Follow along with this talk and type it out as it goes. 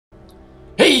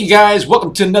Hey guys,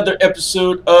 welcome to another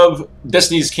episode of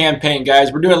Destiny's campaign,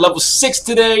 guys. We're doing level 6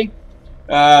 today.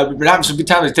 We've been having some good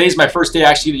times. Today's my first day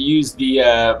actually to use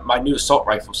the my new assault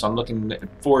rifle, so I'm looking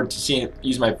forward to seeing it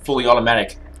use my fully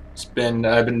automatic. I've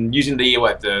been using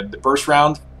the first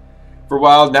round for a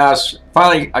while now.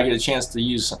 Finally I get a chance to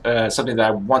use something that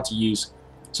I want to use.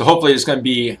 So hopefully it's going to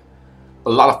be a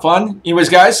lot of fun. Anyways,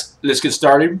 guys, let's get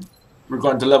started. We're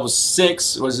going to level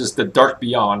 6. What is this? The Dark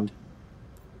Beyond.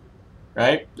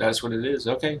 Right? That's what it is.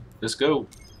 Okay, let's go.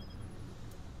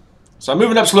 So I'm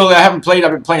moving up slowly. I've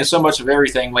been playing so much of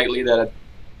everything lately that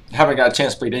I haven't got a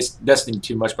chance to play Destiny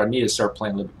too much, but I need to start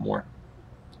playing a little bit more.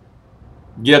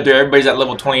 Get up there. Everybody's at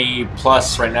level 20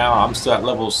 plus right now. I'm still at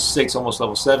level 6, almost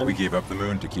level 7. We gave up the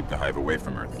moon to keep the hive away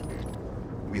from Earth.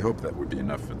 We hope that would be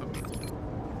enough for them.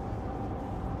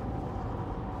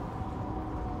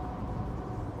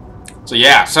 So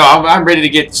yeah, so I'm ready to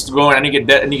get going. I need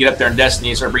to get up there in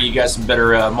Destiny, so I'll bring you guys some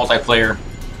better multiplayer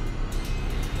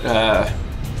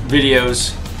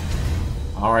videos.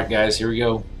 All right, guys, here we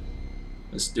go.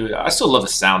 Let's do it. I still love the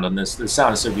sound on this. The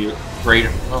sound is so great.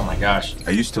 Oh my gosh.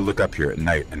 I used to look up here at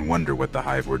night and wonder what the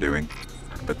hive were doing,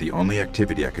 but the only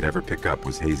activity I could ever pick up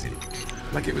was hazy,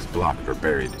 like it was blocked or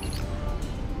buried.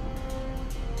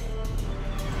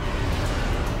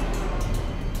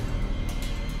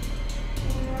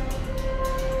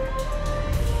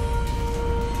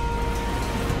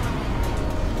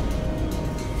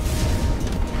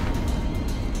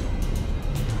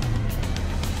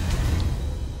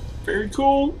 Very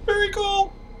cool. Very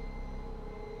cool.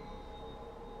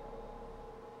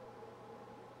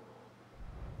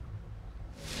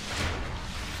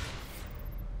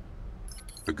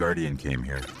 The Guardian came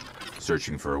here,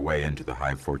 searching for a way into the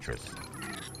hive fortress,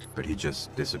 but he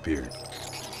just disappeared.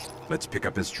 Let's pick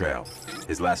up his trail.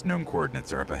 His last known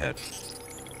coordinates are up ahead.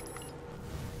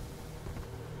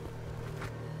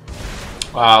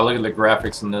 Wow, look at the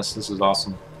graphics in this. This is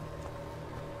awesome.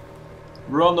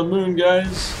 We're on the moon,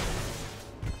 guys.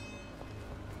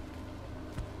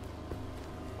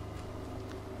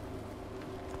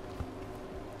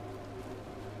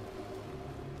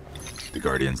 The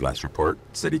Guardian's last report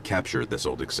said he captured this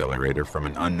old accelerator from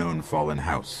an unknown fallen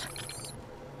house.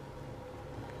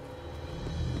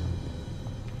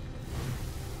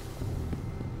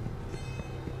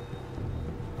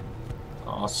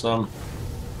 Awesome.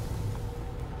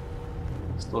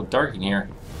 It's a little dark in here.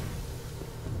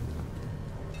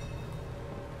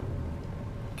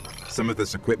 Some of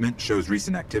this equipment shows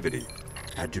recent activity.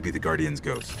 Had to be the Guardian's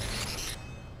ghost.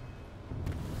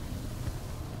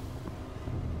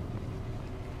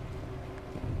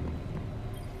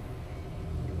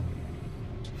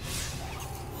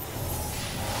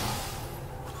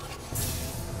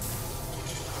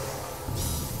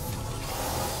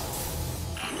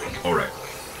 Alright.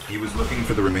 He was looking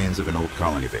for the remains of an old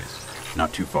colony base.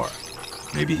 Not too far.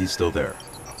 Maybe he's still there.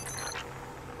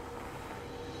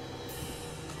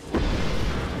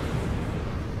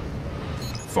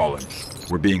 Fallen.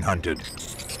 We're being hunted.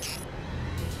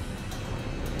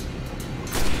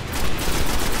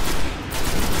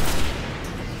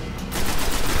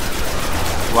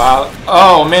 Wow.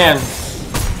 Oh, man.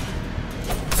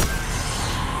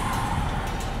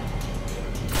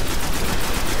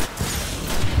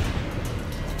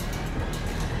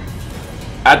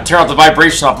 I had to turn off the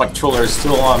vibration off my controller. It's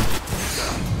still on.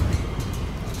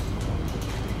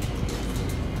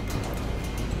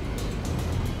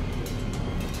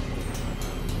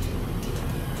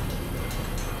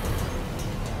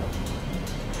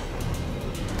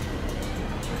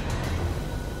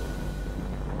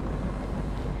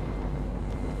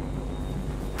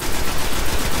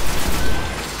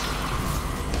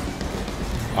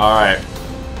 Alright.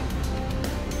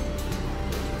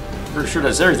 Pretty sure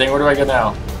that's everything. Where do I go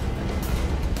now?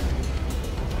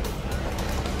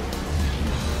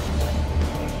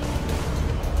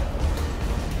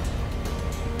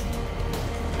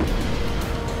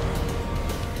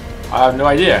 I have no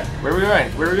idea. Where are we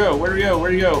going? Where do we go? Where do we go? Where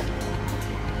do we go?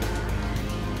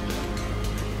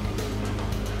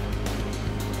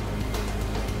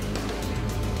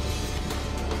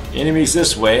 Enemies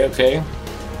this way, okay.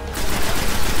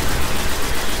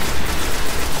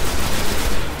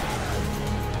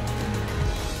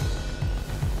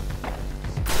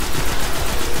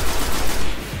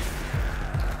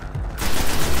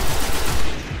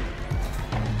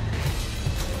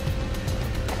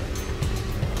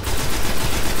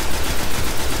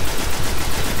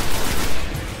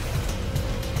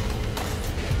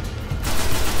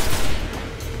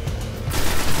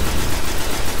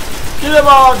 Get them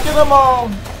all! Get them all!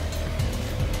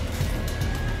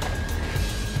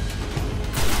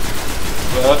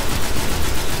 What?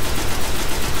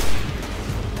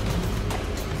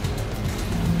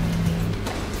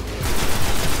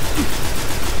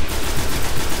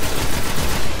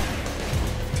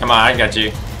 Come on, I got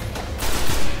you.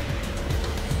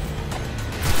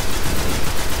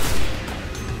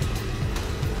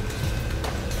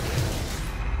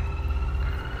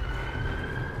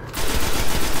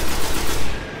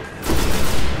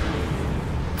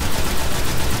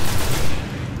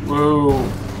 Whoa.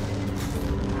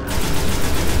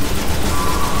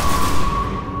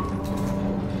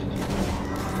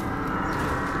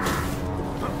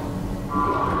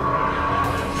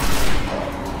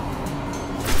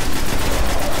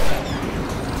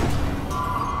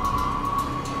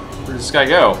 Where does this guy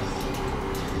go?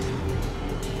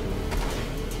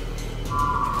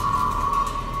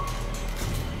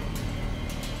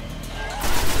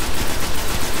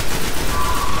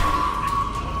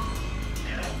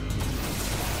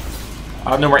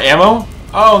 I have no more ammo?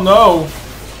 Oh no!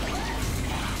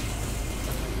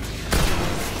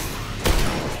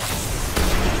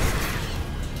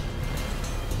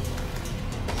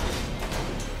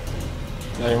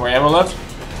 Is there any more ammo left?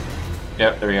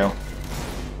 Yep, there we go.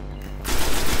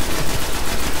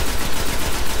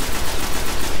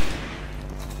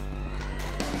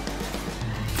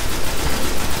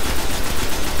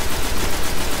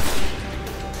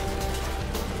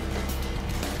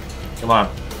 Come on.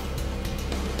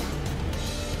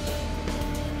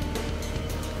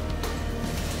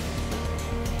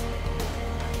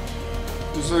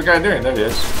 What's the guy doing? There he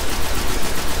is.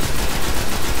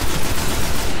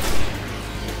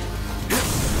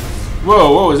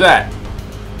 Whoa, what was that?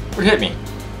 What hit me?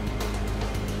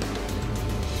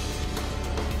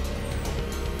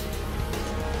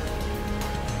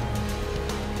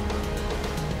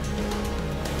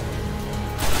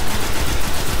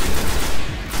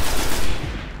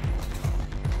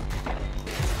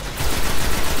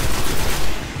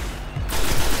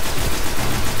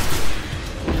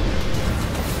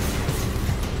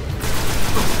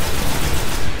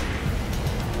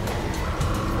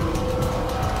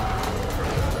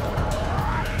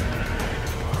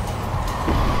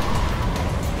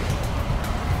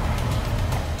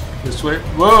 This way.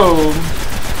 Whoa!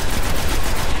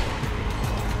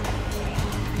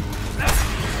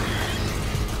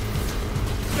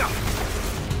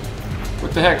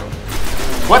 What the heck?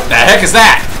 What the heck is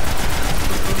that?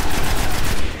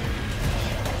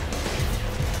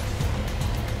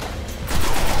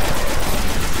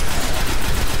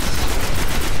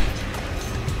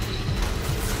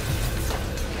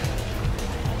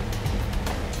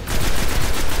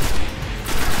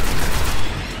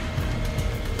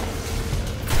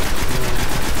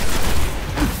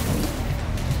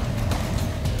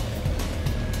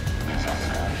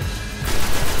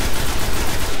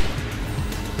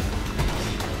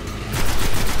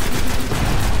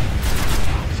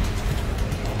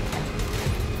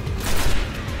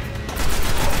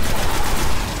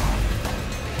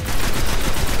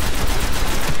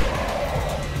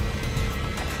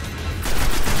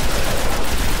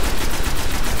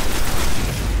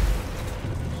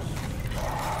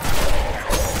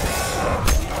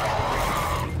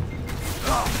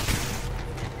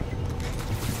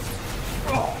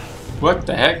 What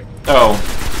the heck? Oh.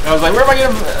 I was like, where am I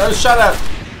getting shot at?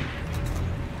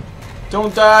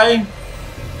 Don't die.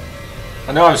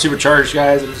 I know I'm supercharged,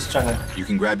 guys. I'm just trying to... You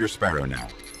can grab your Sparrow now.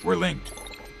 We're linked.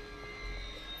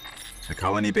 The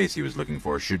colony base he was looking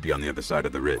for should be on the other side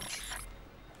of the ridge.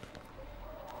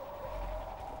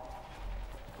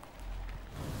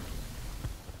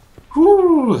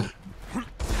 Whew.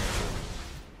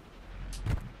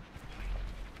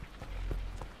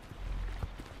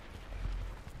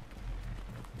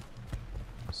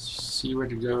 See where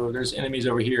to go. There's enemies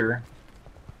over here.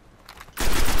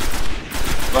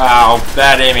 Wow,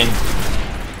 bad aiming.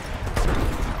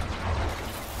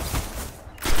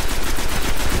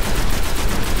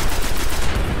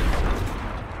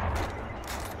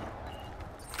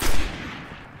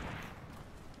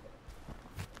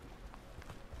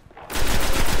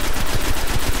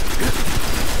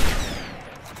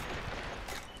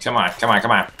 Come on, come on,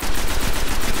 come on.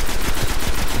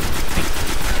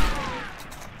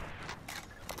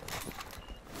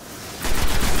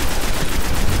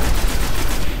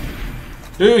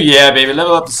 Ooh, yeah, baby.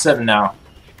 Level up to 7 now.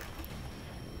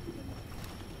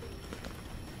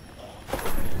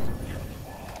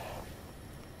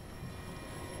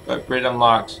 Upgrade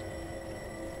unlocked.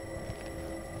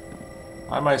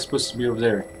 Why am I supposed to be over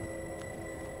there?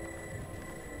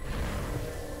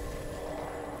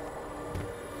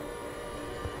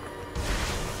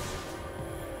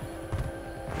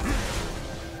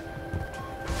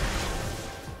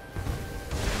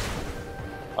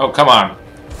 Oh, come on.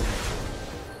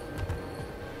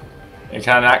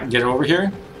 Can I not get over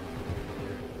here?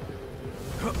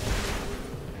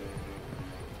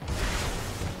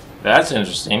 That's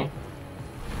interesting.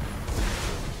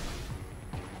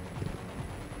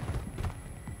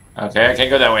 Okay, I can't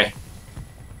go that way.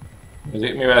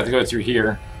 Maybe I have to go through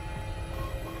here.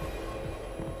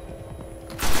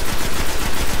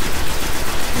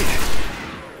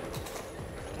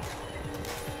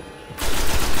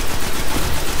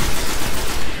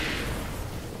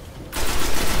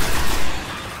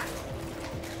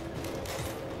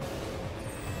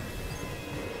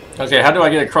 Okay, how do I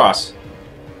get across?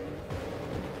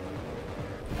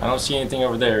 I don't see anything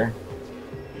over there.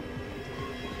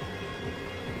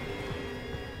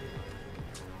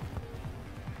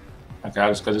 Okay, I'll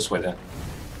just go this way then.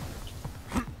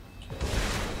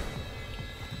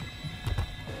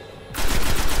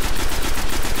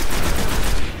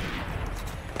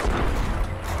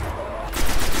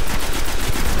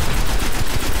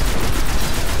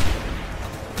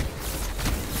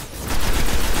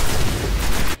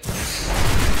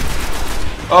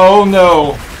 Oh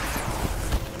no!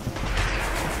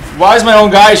 Why is my own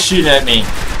guy shooting at me?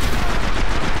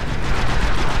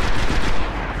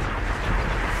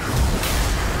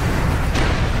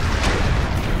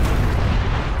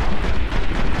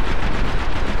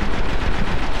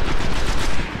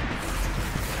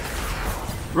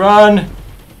 Run!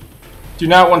 Do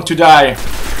not want to die.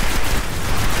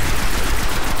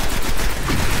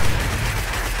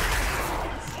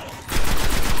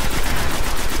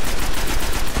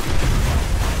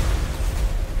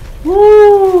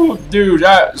 Woo! Dude,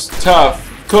 that's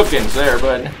tough cookings there,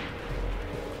 bud.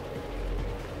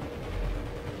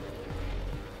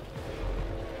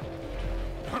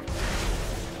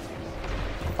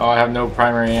 Oh, I have no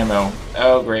primary ammo.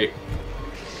 Oh, great.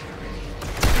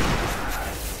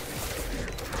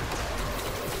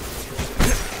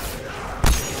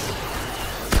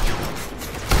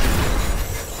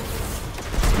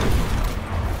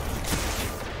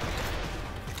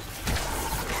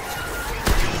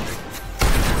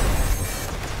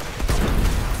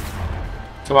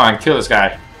 Come on, kill this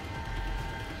guy.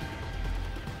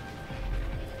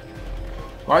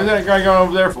 Why is that guy going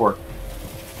over there for?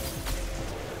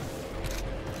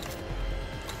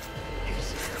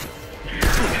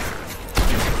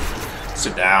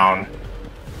 Sit down.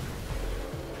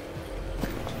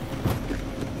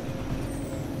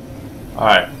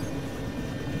 Alright.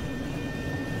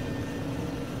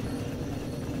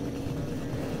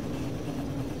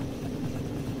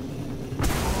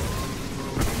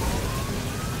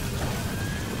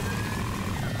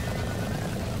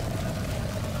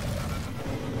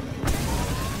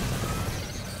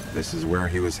 This is where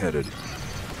he was headed.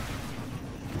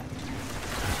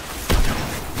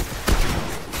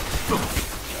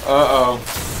 Uh-oh.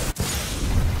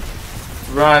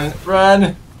 Run,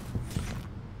 run!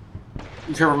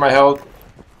 Recover my health.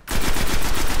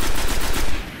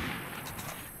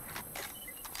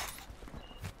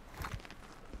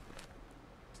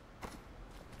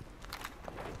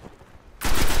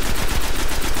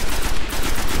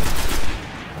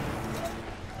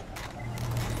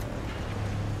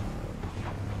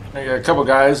 I got a couple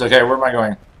guys. Okay, where am I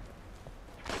going? It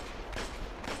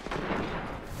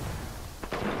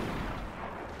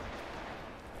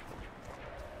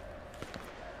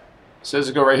says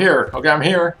to go right here. Okay, I'm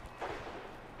here.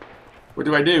 What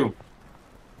do I do?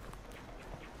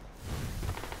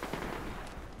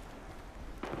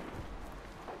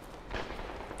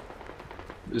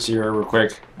 Just here real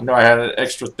quick. I know I had an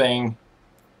extra thing.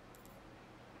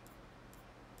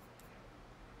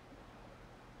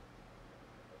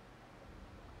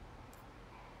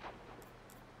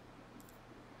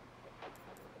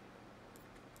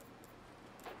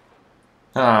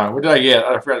 What did I get?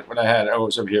 I forgot what I had. Oh,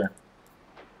 it's over here.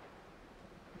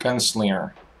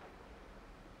 Gunslinger.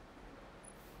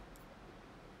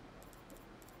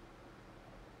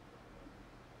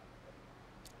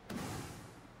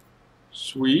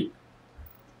 Sweet.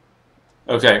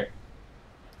 Okay.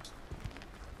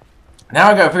 Now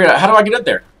I gotta figure out, how do I get up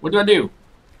there? What do I do?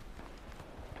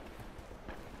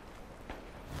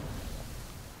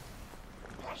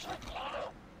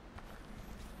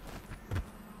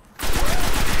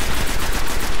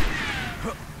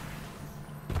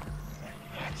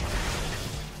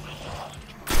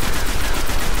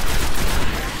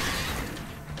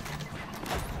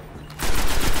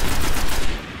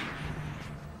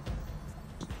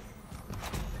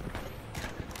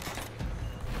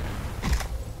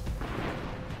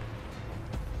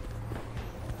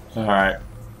 Alright.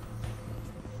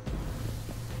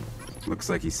 Looks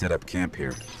like he set up camp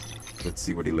here. Let's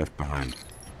see what he left behind.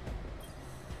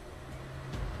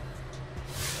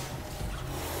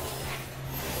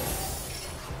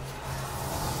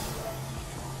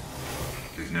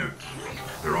 His notes.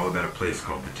 They're all about place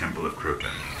called the Temple of Crota.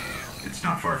 It's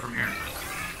not far from here.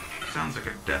 Sounds like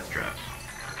a death trap.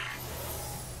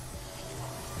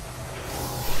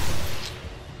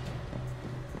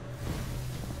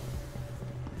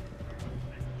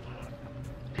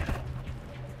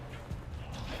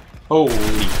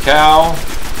 Holy cow.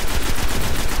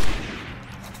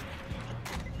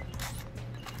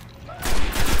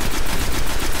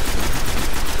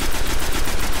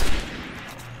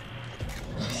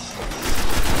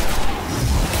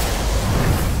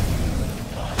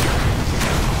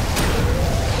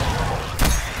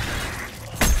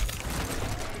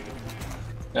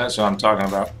 That's what I'm talking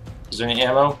about. Is there any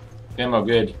ammo? Ammo,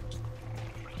 good.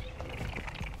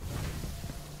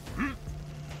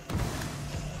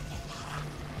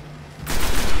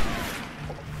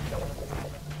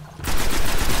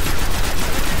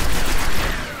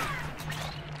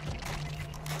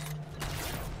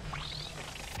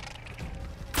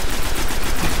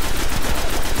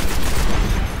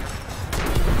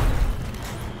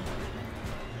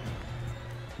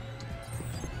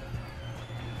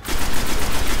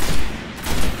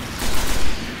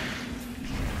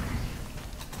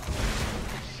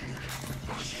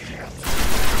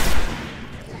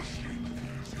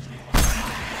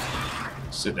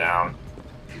 Sit down.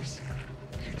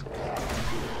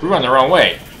 We're running the wrong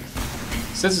way.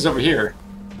 It says it's over here.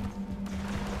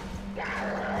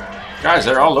 Guys,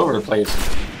 they're all over the place.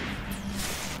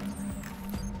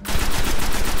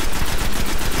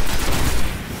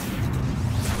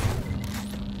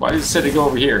 Why did it say to go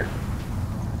over here?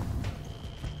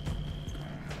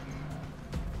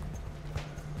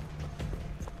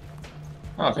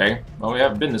 Okay, well we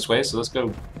haven't been this way, so let's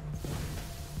go.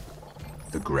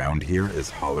 The ground here is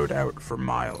hollowed out for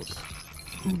miles.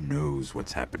 Who knows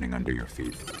what's happening under your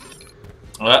feet?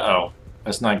 Uh-oh.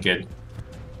 That's not good.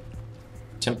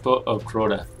 Temple of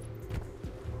Crota.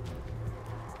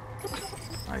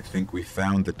 I think we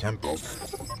found the temple.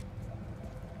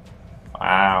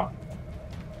 Wow.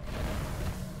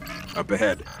 Up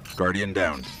ahead. Guardian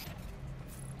down.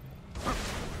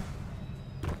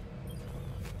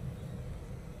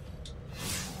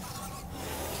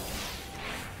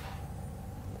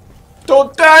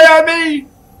 Don't die on me!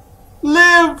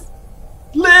 Live!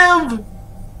 Live!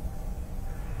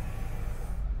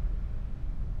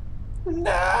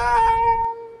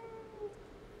 No!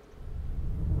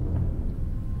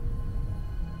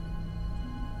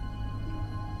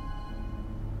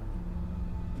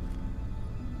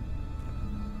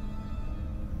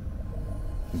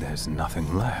 There's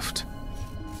nothing left.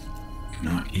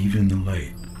 Not even the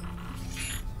light.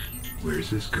 Where's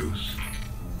this ghost?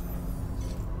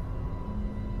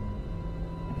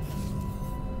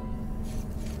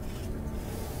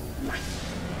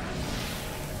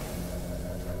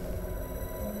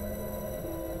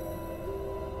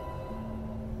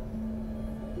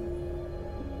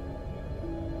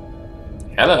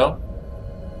 Hello.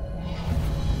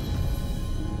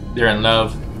 They're in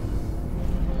love.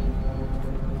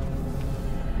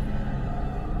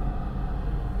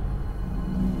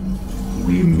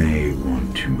 We may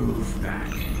want to move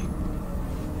back.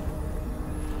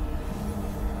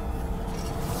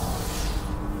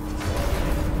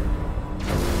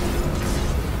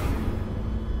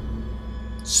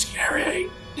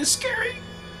 Scary. It's scary.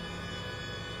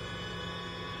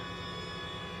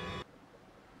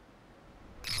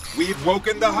 We've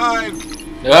woken the hive!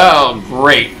 Oh,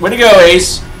 great. Way to go,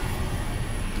 Ace.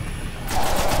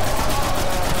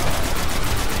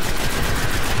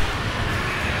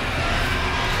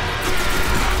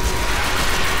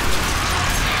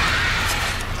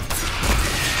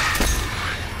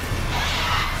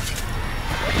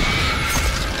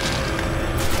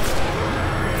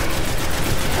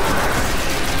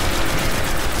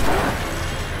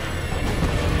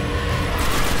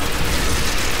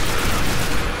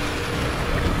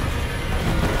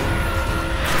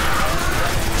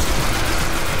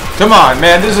 Come on,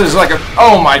 man. This is like a...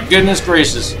 Oh, my goodness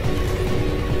gracious.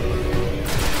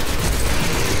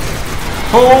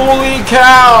 Holy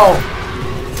cow!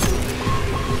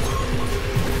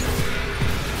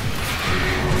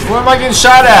 Where am I getting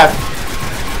shot at?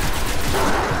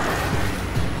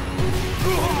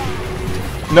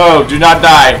 No, do not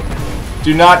die.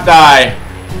 Do not die.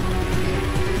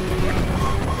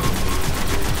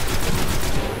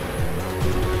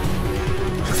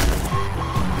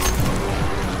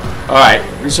 Alright,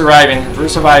 we're surviving. We're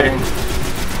surviving.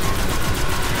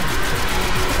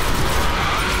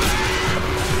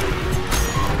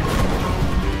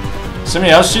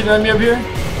 Somebody else shooting at me up here?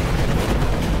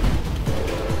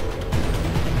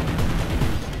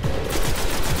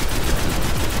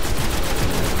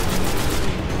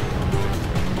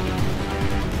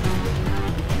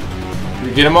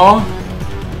 we get them all?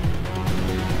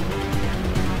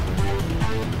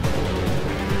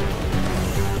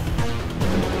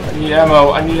 I need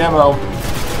ammo. I need ammo.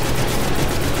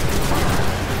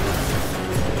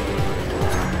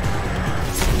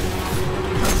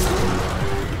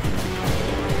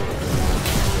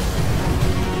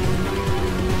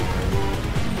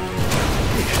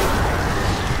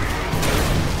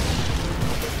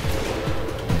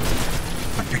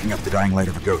 I'm picking up the dying light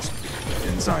of a ghost.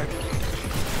 Inside.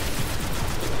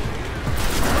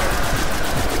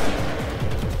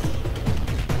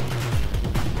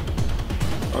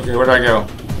 Okay, where do I go?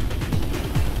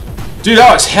 Dude,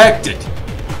 that was hectic.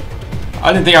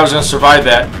 I didn't think I was gonna survive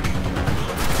that.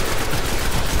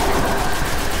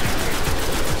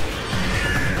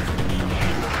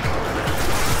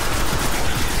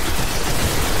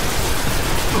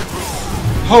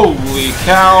 Holy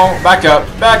cow. Back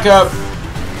up, back up.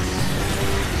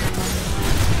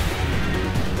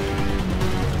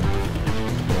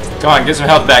 Come on, get some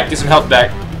health back, get some health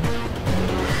back.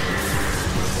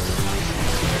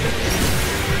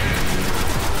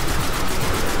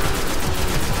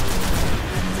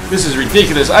 This is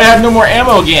ridiculous. I have no more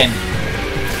ammo again.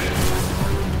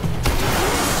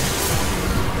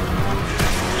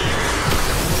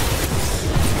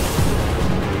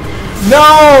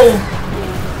 No!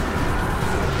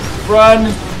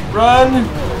 Run! Run!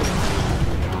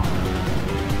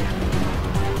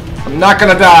 I'm not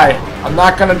gonna die. I'm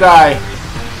not gonna die.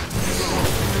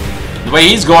 The way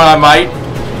he's going, I might.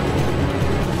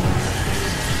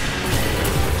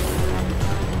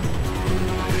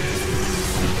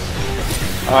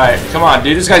 Alright, come on,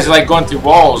 dude. This guy's like going through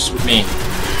walls with me.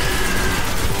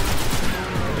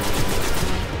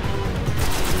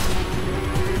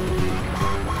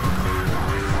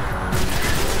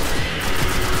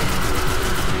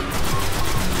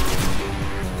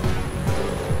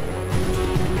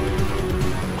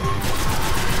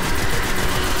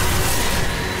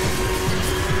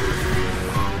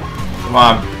 Come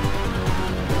on.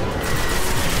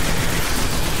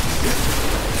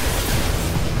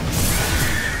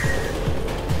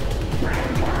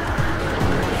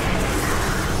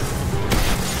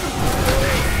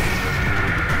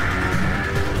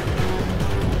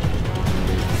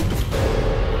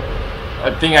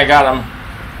 I think I got him.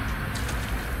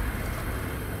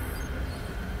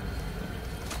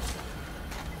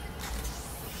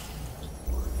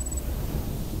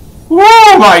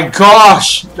 Oh my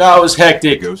gosh! That was The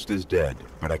hectic. ghost is dead,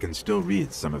 but I can still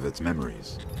read some of its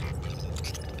memories.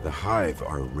 The Hive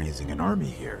are raising an army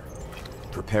here,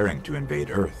 preparing to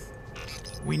invade Earth.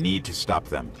 We need to stop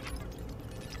them.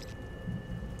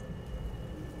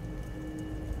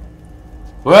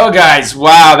 Well, guys,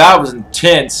 wow, that was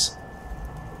intense.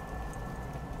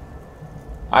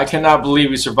 I cannot believe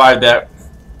we survived that.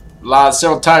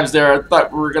 Several times there, I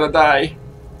thought we were gonna die.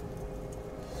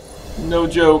 No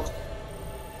joke.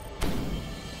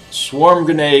 Swarm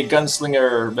grenade,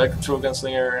 gunslinger, back control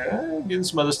gunslinger. Getting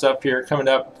some other stuff here coming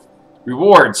up.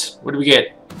 Rewards. What do we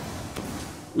get?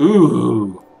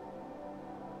 Ooh.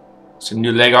 Some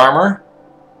new leg armor.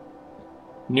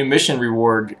 New mission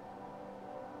reward.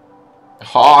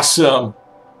 Awesome.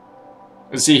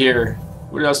 Let's see here.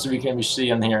 What else can we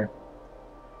see on here?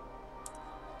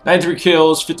 93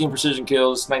 kills, 15 precision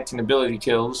kills, 19 ability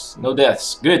kills. No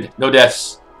deaths. Good. No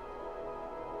deaths.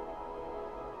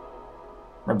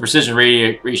 My precision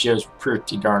ratio is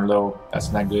pretty darn low.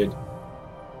 That's not good.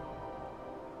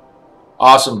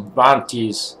 Awesome.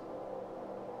 Bounties.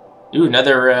 Ooh,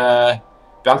 another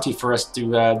bounty for us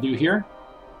to do here.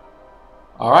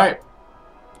 Alright.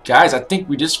 Guys, I think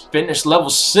we just finished level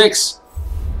 6.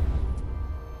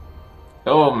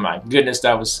 Oh my goodness,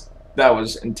 that was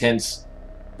intense.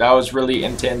 That was really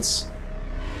intense.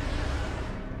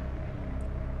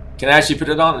 Can I actually put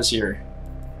it on this year?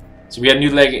 So we had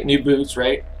new boots,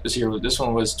 right? This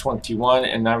one was 21,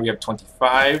 and now we have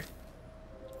 25.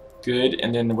 Good,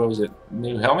 and then what was it?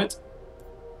 New helmet?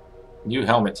 New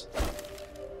helmet.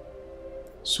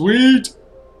 Sweet!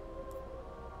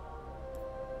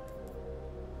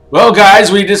 Well,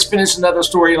 guys, we just finished another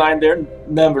storyline there,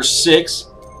 number 6.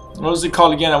 What was it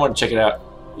called again? I want to check it out.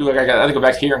 Ooh, I gotta go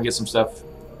back here and get some stuff.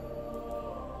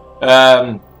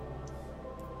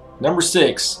 Number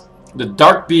 6, The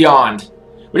Dark Beyond.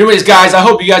 But anyways, guys, I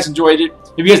hope you guys enjoyed it.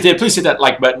 If you guys did, please hit that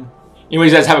like button.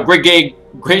 Anyways, guys, have a great day,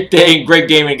 great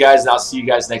gaming, guys, and I'll see you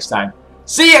guys next time.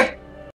 See ya!